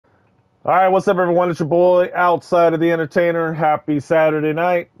All right, what's up, everyone? It's your boy, Outside of the Entertainer. Happy Saturday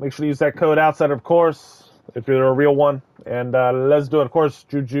night. Make sure to use that code Outside, of course, if you're a real one. And let's do it. Of course,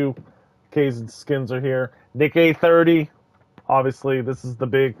 Juju, K's and Skins are here. Nick A30, obviously, this is the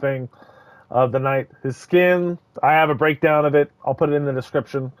big thing of the night. His skin, I have a breakdown of it. I'll put it in the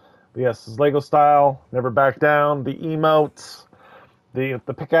description. But yes, his Lego style, never back down. The emotes, the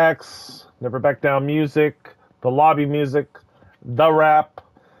pickaxe, never back down music, the lobby music, the rap.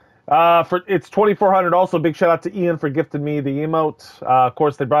 For it's 2400. Also, big shout out to Ian for gifting me the emote. Of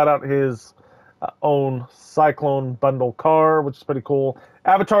course, they brought out his own Cyclone bundle car, which is pretty cool.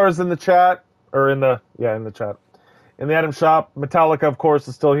 Avatar is in the chat, or in the chat, in the item shop. Metallica, of course,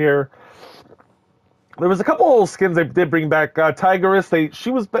 is still here. There was a couple of skins they did bring back. Tigeress,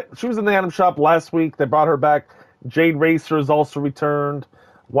 she was in the item shop last week. They brought her back. Jade Racer is also returned.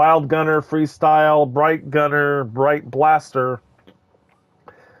 Wild Gunner, Freestyle, Bright Gunner, Bright Blaster.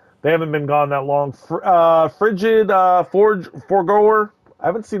 They haven't been gone that long. Frigid Foregoer. I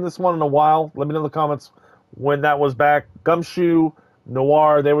haven't seen this one in a while. Let me know in the comments when that was back. Gumshoe,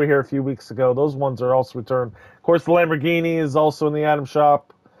 Noir. They were here a few weeks ago. Those ones are also returned. Of course, the Lamborghini is also in the item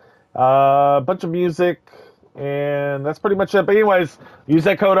shop. A bunch of music, and that's pretty much it. But anyways, use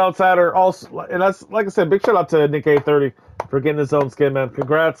that code Outsider. Also, and that's, like I said, big shout out to Nick A30 for getting his own skin, man.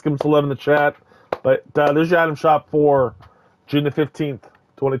 Congrats. Give him some love in the chat. But there's your item shop for June the 15th.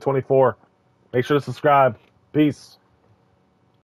 2024. Make sure to subscribe. Peace.